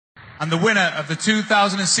And the winner of the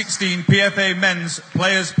 2016 PFA Men's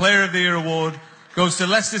Players Player of the Year Award goes to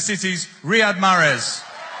Leicester City's Riad Mehrez.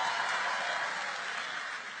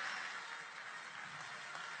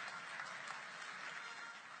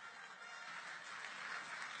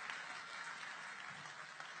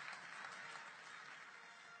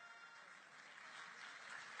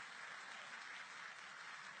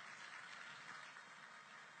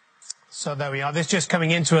 So there we are. This just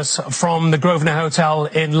coming into us from the Grosvenor Hotel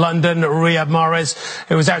in London. Riad Mehrez,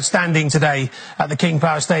 who was outstanding today at the King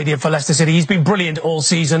Power Stadium for Leicester City. He's been brilliant all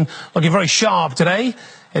season, looking very sharp today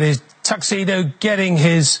in his tuxedo, getting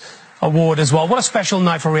his award as well. What a special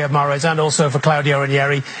night for Riad Mehrez and also for Claudio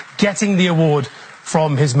Ranieri, getting the award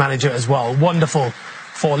from his manager as well. Wonderful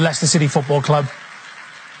for Leicester City Football Club.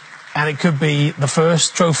 And it could be the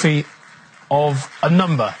first trophy of a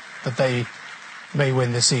number that they may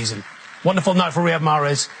win this season. Wonderful night for Riad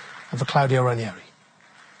Mehrez and for Claudio Ranieri.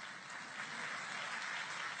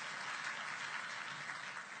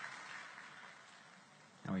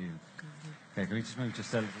 How are you? Okay, can we just move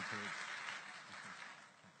just a little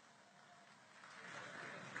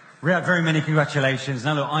bit? Riad, very many congratulations.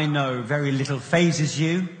 Now look, I know very little phases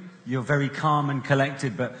you. You're very calm and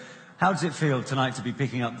collected, but how does it feel tonight to be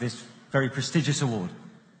picking up this very prestigious award?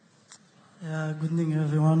 Yeah, good evening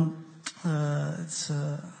everyone.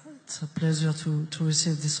 It's a pleasure to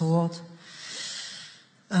receive this award,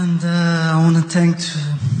 and I want to thank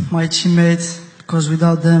my teammates, because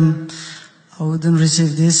without them I wouldn't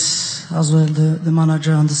receive this, as well the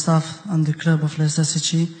manager and the staff and the club of Leicester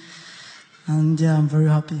City, and yeah, I'm very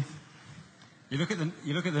happy. You look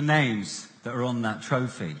at the names that are on that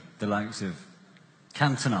trophy, the likes of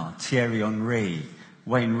Cantona, Thierry Henry,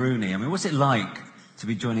 Wayne Rooney. I mean, what's it like to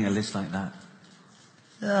be joining a list like that?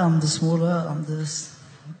 Yeah, I'm the smaller, I'm the...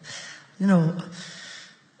 You know,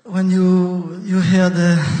 when you hear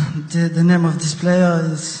the name of this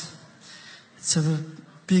player, it's a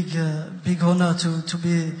big honor to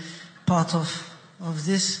be part of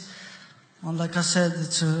this. And like I said,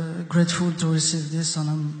 it's grateful to receive this, and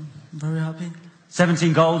I'm very happy.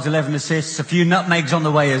 17 goals, 11 assists, a few nutmegs on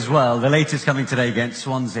the way as well. The latest coming today against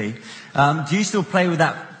Swansea. Do you still play with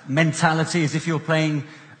that mentality as if you're playing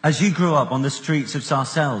as you grew up on the streets of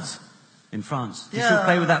Sarcelles in France? Do you still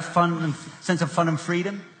play with that fun and sense of fun and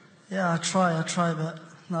freedom? Yeah, I try, but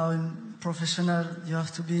now in professional, you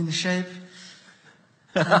have to be in shape.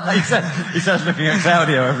 He starts looking at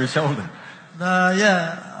Claudio over his shoulder.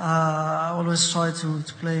 I always try to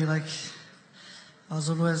play like as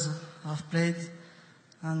always I've played,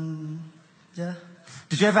 and yeah.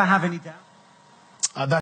 Did you ever have any doubt?